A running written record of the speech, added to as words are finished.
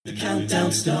The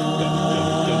countdown starts.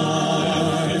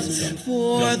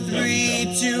 4,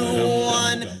 3, 2,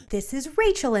 1. This is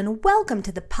Rachel, and welcome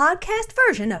to the podcast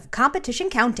version of Competition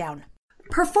Countdown.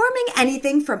 Performing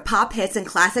anything from pop hits and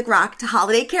classic rock to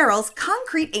holiday carols,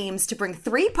 Concrete aims to bring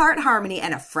three-part harmony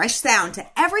and a fresh sound to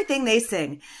everything they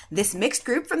sing. This mixed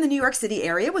group from the New York City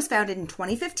area was founded in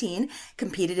 2015,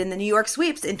 competed in the New York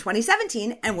Sweeps in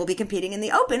 2017, and will be competing in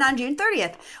the Open on June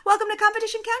 30th. Welcome to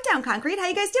Competition Countdown, Concrete. How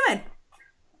you guys doing?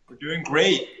 We're doing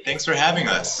great. Thanks for having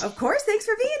us. Of course. Thanks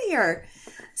for being here.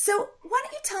 So why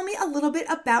don't you tell me a little bit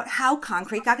about how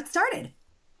Concrete got started?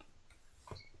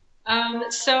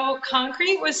 So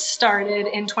Concrete was started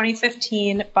in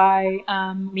 2015 by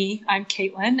me, I'm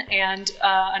Caitlin, and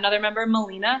another member,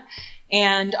 Melina,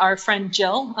 and our friend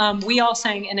Jill. We all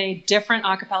sang in a different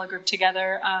a cappella group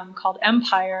together called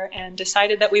Empire, and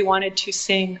decided that we wanted to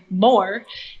sing more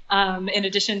in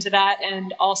addition to that,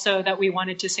 and also that we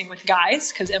wanted to sing with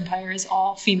guys, because Empire is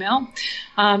all female.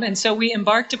 And so we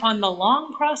embarked upon the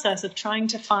long process of trying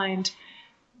to find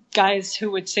guys who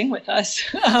would sing with us.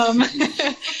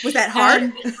 Was that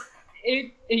hard?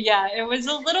 It was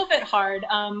a little bit hard.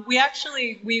 We have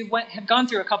gone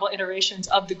through a couple iterations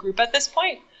of the group at this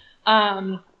point.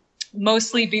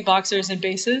 Mostly beatboxers and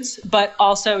basses, but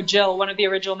also Jill, one of the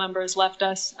original members, left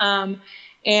us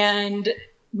and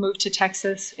moved to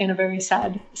Texas in a very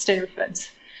sad state of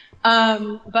affairs.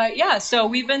 But yeah, so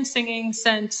we've been singing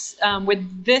since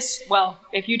with this, well,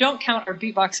 if you don't count our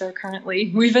beatboxer currently,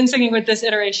 we've been singing with this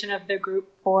iteration of the group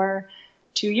for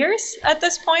 2 years at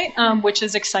this point, which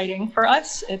is exciting for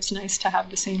us. It's nice to have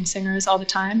the same singers all the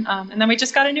time. And then we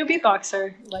just got a new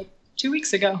beatboxer like 2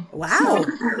 weeks ago. Wow.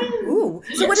 Ooh.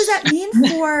 So what does that mean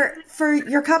for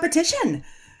your competition?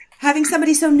 Having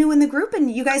somebody so new in the group,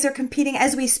 and you guys are competing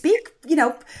as we speak,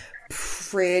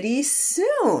 pretty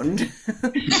soon.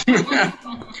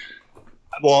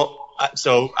 Well,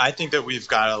 so I think that we've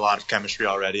got a lot of chemistry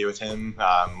already with him.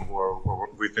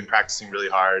 We've been practicing really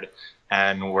hard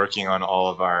and working on all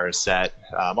of our set,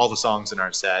 all the songs in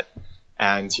our set.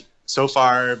 And so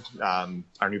far,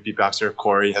 our new beatboxer,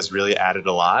 Corey, has really added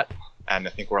a lot. And I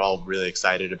think we're all really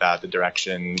excited about the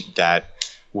direction that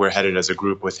we're headed as a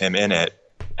group with him in it,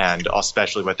 and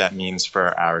especially what that means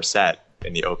for our set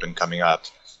in the Open coming up.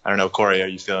 I don't know, Corey, are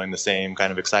you feeling the same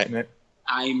kind of excitement?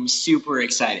 I'm super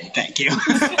excited. Thank you.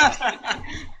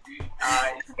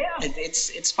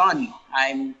 It's fun.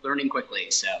 I'm learning quickly,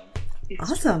 so.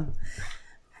 Awesome.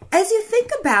 As you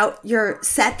think about your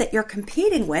set that you're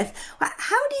competing with,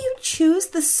 how do you choose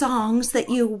the songs that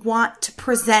you want to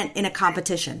present in a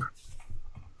competition?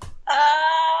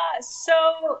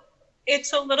 So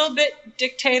it's a little bit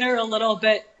dictator, a little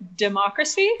bit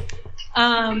democracy.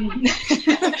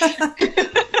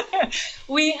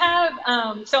 We have,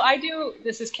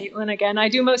 this is Caitlin again. I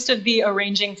do most of the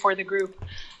arranging for the group.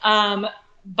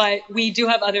 But we do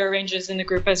have other arrangers in the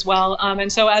group as well.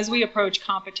 And so as we approach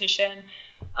competition,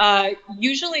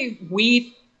 usually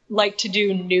we like to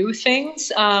do new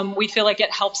things. We feel like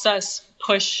it helps us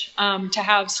push to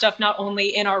have stuff not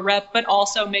only in our rep, but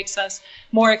also makes us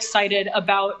more excited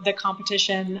about the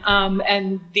competition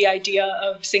and the idea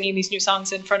of singing these new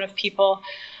songs in front of people.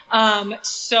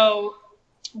 So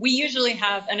we usually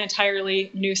have an entirely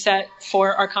new set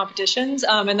for our competitions,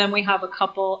 and then we have a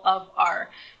couple of our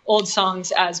old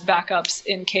songs as backups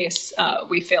in case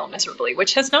we fail miserably,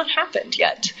 which has not happened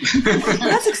yet.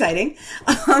 That's exciting.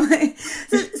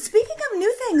 So speaking of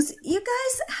new things, you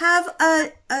guys have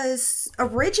a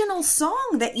original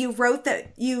song that you wrote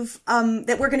that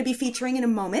that we're going to be featuring in a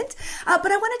moment.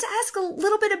 But I wanted to ask a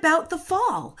little bit about The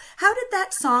Fall. How did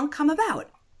that song come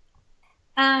about?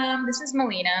 This is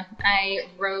Melina. I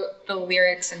wrote the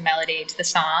lyrics and melody to the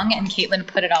song, and Caitlin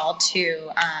put it all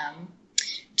to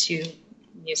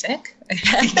music.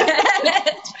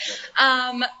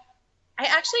 I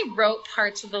actually wrote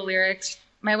parts of the lyrics.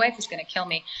 My wife is going to kill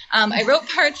me. I wrote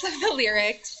parts of the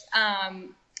lyrics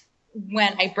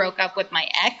when I broke up with my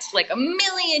ex like a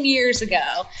million years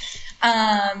ago.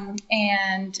 And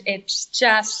it's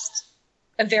just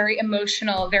a very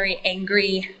emotional, very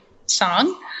angry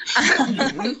song.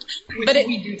 But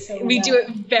we do it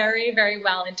very, very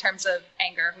well in terms of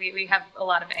anger. We have a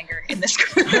lot of anger in this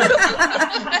group.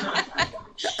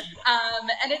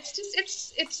 And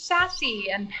it's sassy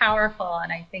and powerful,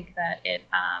 and I think that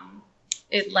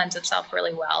it lends itself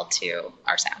really well to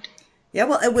our sound. Yeah,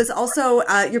 well, it was also,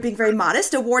 you're being very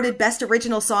modest, awarded Best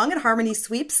Original Song at Harmony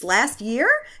Sweeps last year.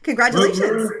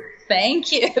 Congratulations.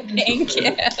 Thank you. Thank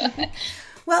you.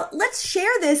 Well, let's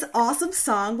share this awesome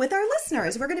song with our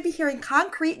listeners. We're going to be hearing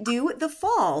Concrete do The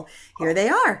Fall. Here they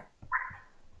are.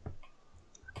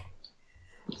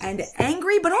 and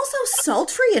angry, but also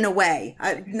sultry in a way.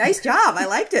 Nice job. I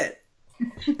liked it.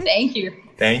 Thank you.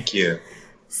 Thank you.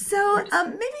 So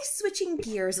maybe switching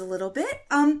gears a little bit,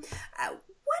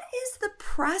 what is the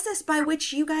process by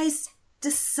which you guys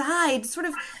decide sort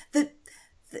of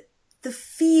the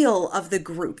feel of the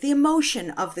group, the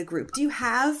emotion of the group? Do you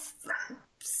have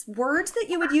words that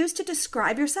you would use to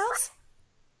describe yourselves?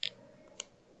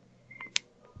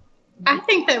 I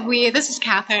think that this is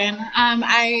Catherine.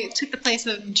 I took the place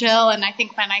of Jill, and I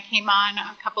think when I came on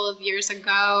a couple of years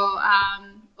ago,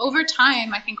 over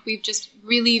time, I think we've just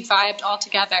really vibed all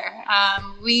together.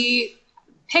 We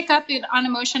pick up on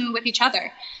emotion with each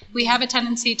other. We have a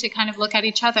tendency to kind of look at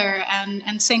each other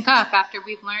and sync up after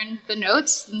we've learned the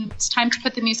notes. And it's time to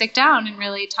put the music down and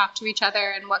really talk to each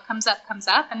other, and what comes up, comes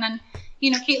up. And then,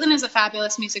 Caitlin is a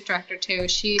fabulous music director too.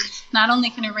 She not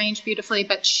only can arrange beautifully,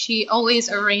 but she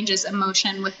always arranges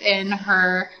emotion within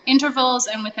her intervals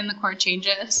and within the chord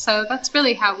changes. So that's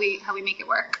really how we make it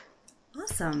work.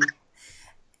 Awesome.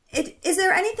 Is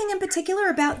there anything in particular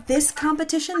about this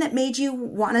competition that made you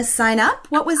want to sign up?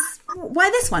 Why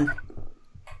this one?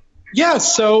 Yeah,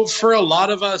 so for a lot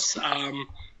of us,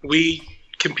 we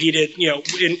competed,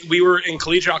 we were in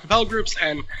collegiate a cappella groups,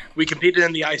 and we competed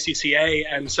in the ICCA.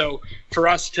 And so for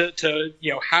us to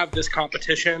have this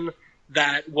competition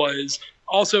that was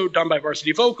also done by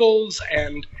Varsity Vocals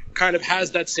and kind of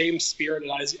has that same spirit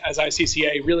as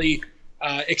ICCA really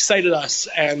excited us.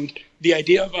 And the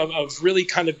idea of really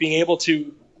kind of being able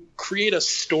to create a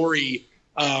story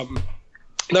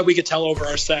that we could tell over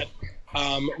our set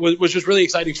was just really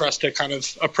exciting for us to kind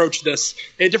of approach this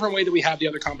in a different way that we have the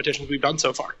other competitions we've done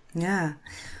so far. Yeah.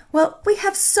 Well, we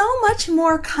have so much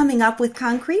more coming up with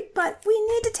Concrete, but we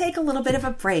need to take a little bit of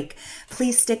a break.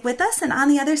 Please stick with us, and on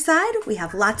the other side, we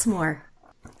have lots more.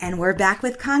 And we're back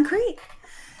with Concrete.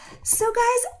 So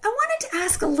guys, I wanted to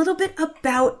ask a little bit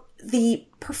about the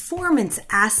performance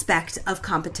aspect of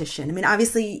competition. I mean,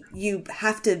 obviously you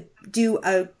have to do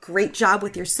a great job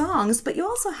with your songs, but you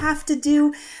also have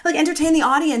to entertain the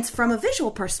audience from a visual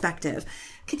perspective.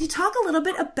 Could you talk a little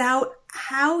bit about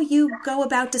how you go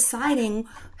about deciding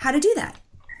how to do that?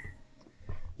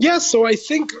 Yeah, so I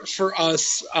think for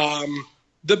us,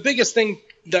 the biggest thing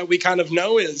that we kind of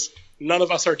know is none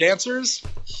of us are dancers.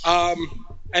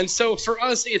 And so for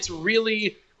us, it's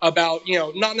really about,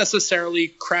 not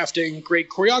necessarily crafting great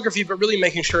choreography, but really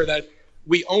making sure that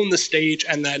we own the stage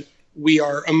and that we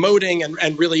are emoting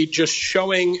and really just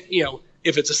showing,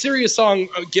 if it's a serious song,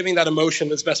 giving that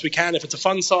emotion as best we can. If it's a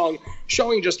fun song,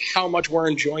 showing just how much we're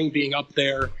enjoying being up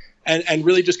there and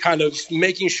really just kind of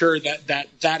making sure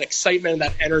that excitement and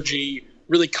that energy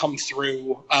really come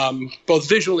through, both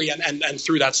visually and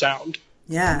through that sound.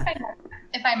 Yeah.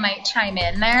 If I might chime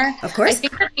in there. Of course. I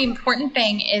think that the important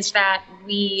thing is that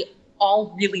we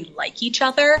all really like each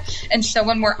other. And so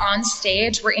when we're on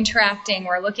stage, we're interacting,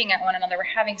 we're looking at one another, we're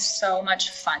having so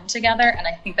much fun together. And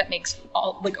I think that makes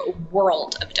a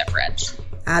world of difference.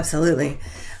 Absolutely.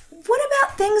 What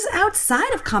about things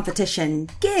outside of competition,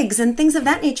 gigs and things of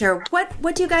that nature?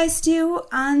 What do you guys do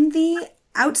on the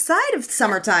outside of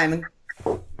summertime?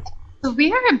 So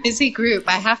we are a busy group,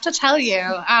 I have to tell you.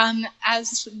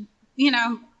 As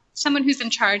someone who's in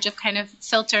charge of kind of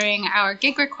filtering our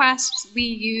gig requests, we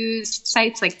use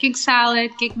sites like Gig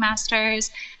Salad, Gig Masters,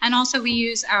 and also we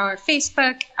use our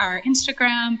Facebook, our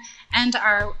Instagram, and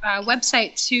our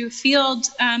website to field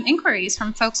inquiries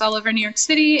from folks all over New York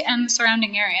City and the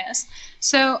surrounding areas.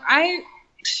 So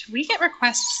we get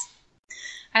requests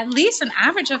at least an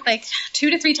average of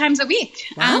 2 to 3 times a week.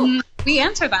 Wow. We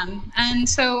answer them. And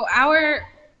so our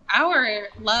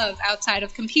love outside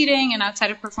of competing and outside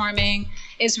of performing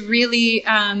is really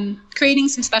creating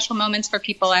some special moments for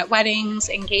people at weddings,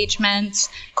 engagements,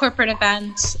 corporate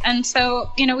events. And so,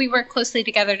 we work closely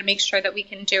together to make sure that we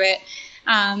can do it,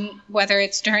 whether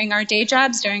it's during our day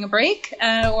jobs, during a break,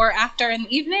 or after in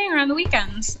the evening or on the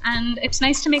weekends. And it's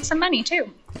nice to make some money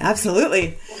too.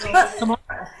 Absolutely.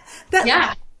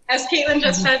 Yeah. As Caitlin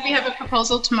just said, we have a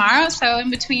proposal tomorrow. So in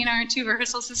between our 2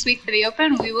 rehearsals this week for the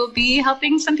Open, we will be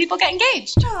helping some people get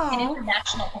engaged. Aww. An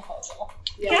international proposal.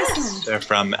 Yes. They're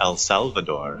from El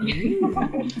Salvador.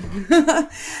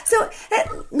 So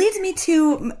that leads me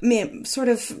to sort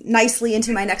of nicely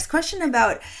into my next question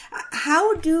about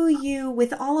how do you,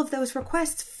 with all of those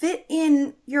requests, fit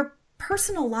in your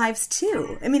personal lives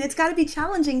too? I mean, it's got to be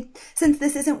challenging since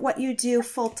this isn't what you do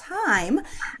full time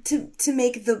to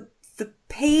make the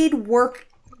paid work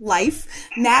life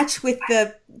match with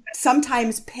the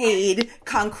sometimes paid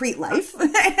concrete life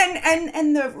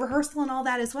and the rehearsal and all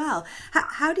that as well.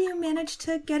 How do you manage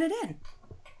to get it in?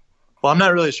 Well, I'm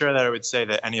not really sure that I would say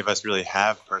that any of us really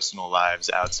have personal lives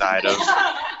outside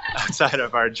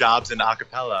of our jobs in a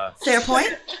cappella. Fair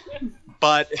point.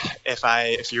 But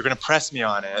if you're going to press me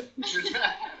on it,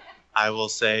 I will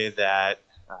say that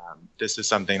this is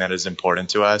something that is important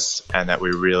to us and that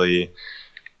we really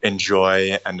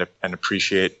enjoy and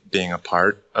appreciate being a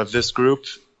part of this group,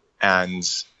 and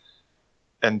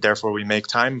therefore we make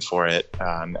time for it.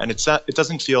 And it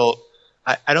doesn't feel.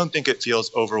 I don't think it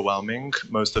feels overwhelming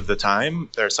most of the time.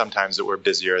 There are some times that we're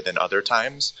busier than other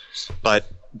times, but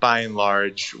by and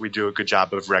large, we do a good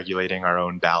job of regulating our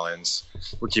own balance.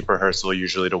 We keep rehearsal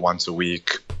usually to once a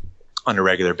week on a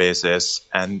regular basis,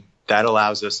 and that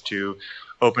allows us to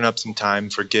open up some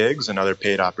time for gigs and other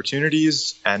paid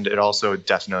opportunities, and it also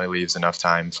definitely leaves enough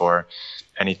time for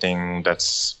anything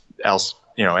else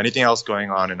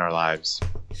going on in our lives.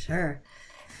 Sure.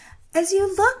 As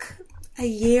you look a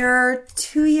year,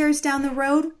 2 years down the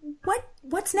road,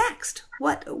 what's next?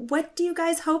 What do you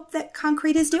guys hope that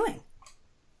Concrete is doing?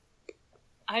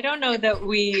 I don't know that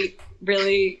we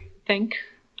really think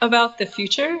about the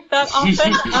future that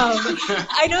often.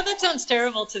 I know that sounds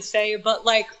terrible to say, but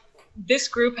like this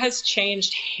group has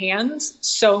changed hands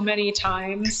so many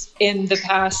times in the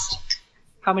past.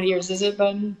 How many years has it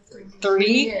been?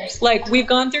 3? Like we've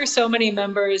gone through so many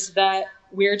members that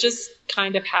we're just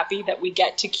kind of happy that we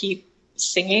get to keep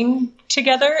singing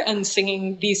together and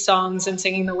singing these songs and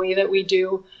singing the way that we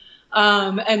do.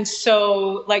 And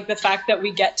so like the fact that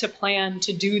we get to plan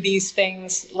to do these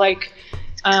things like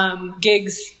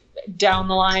gigs down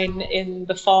the line in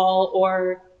the fall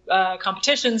or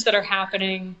competitions that are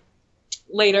happening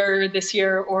later this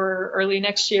year or early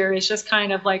next year is just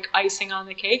kind of like icing on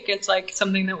the cake. It's like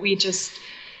something that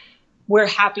we're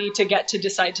happy to get to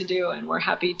decide to do, and we're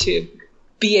happy to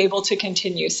be able to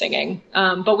continue singing.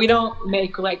 But we don't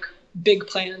make like big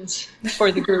plans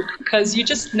for the group because you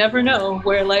just never know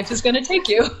where life is going to take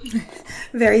you.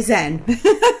 Very zen.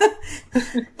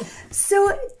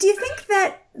 So do you think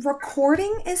that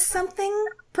recording is something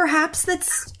perhaps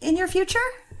that's in your future?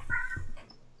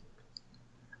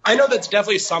 I know that's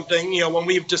definitely something, when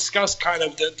we've discussed kind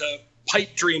of the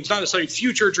pipe dreams, not necessarily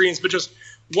future dreams, but just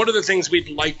what are the things we'd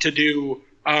like to do.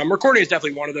 Recording is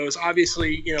definitely one of those.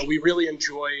 Obviously, we really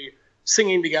enjoy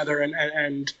singing together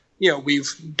and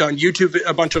we've done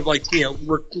a bunch of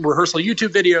rehearsal YouTube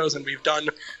videos, and we've done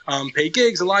paid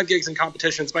gigs and live gigs and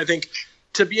competitions. But I think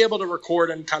to be able to record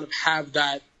and kind of have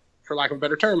that, for lack of a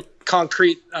better term,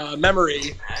 concrete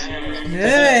memory.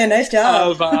 Yeah, nice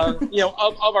job.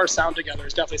 Of our sound together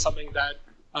is definitely something that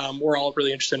we're all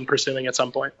really interested in pursuing at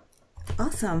some point.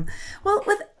 Awesome. Well,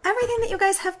 with everything that you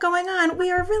guys have going on,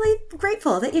 we are really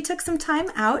grateful that you took some time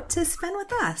out to spend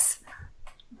with us.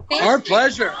 Our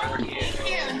pleasure. Thank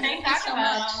you so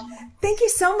much. Thank you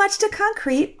so much to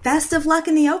Concrete. Best of luck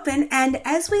in the open. And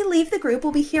as we leave the group,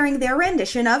 we'll be hearing their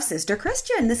rendition of Sister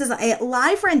Christian. This is a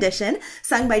live rendition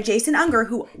sung by Jason Unger,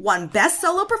 who won Best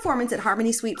Solo Performance at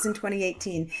Harmony Sweeps in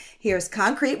 2018. Here's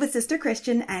Concrete with Sister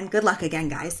Christian, and good luck again,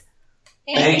 guys.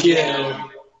 Thank you.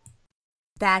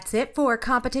 That's it for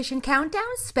Competition Countdown.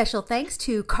 Special thanks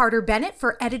to Carter Bennett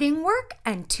for editing work,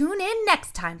 and tune in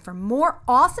next time for more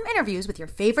awesome interviews with your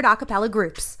favorite a cappella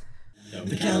groups.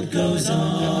 The count goes on.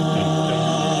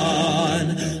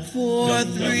 4,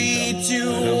 3, 2,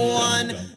 1.